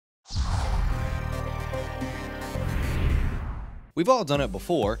We've all done it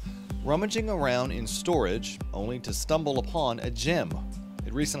before, rummaging around in storage only to stumble upon a gem.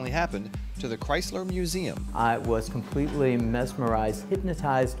 It recently happened to the Chrysler Museum. I was completely mesmerized,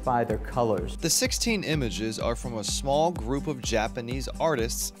 hypnotized by their colors. The 16 images are from a small group of Japanese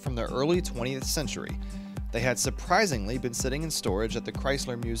artists from the early 20th century. They had surprisingly been sitting in storage at the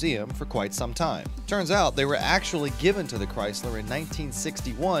Chrysler Museum for quite some time. Turns out they were actually given to the Chrysler in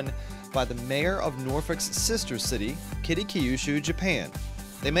 1961 by the mayor of Norfolk's sister city, Kyushu, Japan.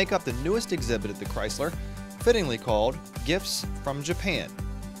 They make up the newest exhibit at the Chrysler, fittingly called Gifts from Japan.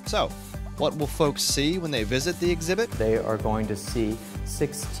 So, what will folks see when they visit the exhibit? They are going to see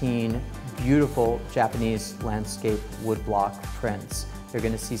 16 beautiful Japanese landscape woodblock prints. They're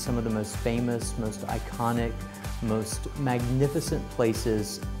going to see some of the most famous, most iconic, most magnificent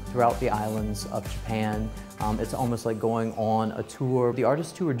places throughout the islands of Japan. It's almost like going on a tour. The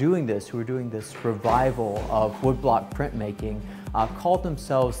artists who are doing this revival of woodblock printmaking, called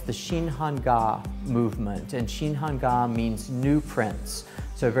themselves the Shinhanga movement, and Shinhanga means new prints.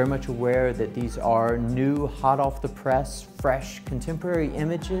 So very much aware that these are new, hot off the press, fresh, contemporary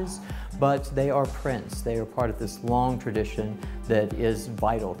images, but they are prints. They are part of this long tradition that is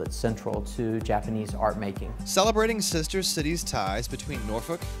vital, that's central to Japanese art making. Celebrating sister cities' ties between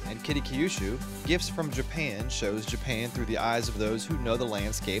Norfolk and Kyushu, Gifts from Japan shows Japan through the eyes of those who know the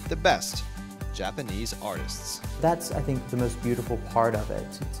landscape the best. Japanese artists. That's, I think, the most beautiful part of it,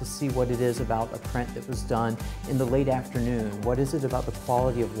 to see what it is about a print that was done in the late afternoon. What is it about the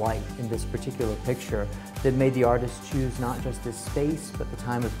quality of light in this particular picture that made the artist choose not just this space, but the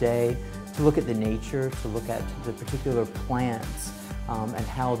time of day, to look at the nature, to look at the particular plants, and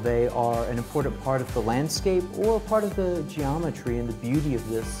how they are an important part of the landscape or part of the geometry and the beauty of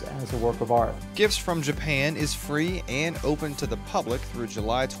this as a work of art. Gifts from Japan is free and open to the public through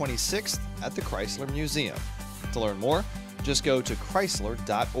July 26th at the Chrysler Museum. To learn more, just go to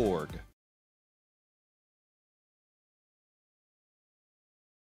chrysler.org.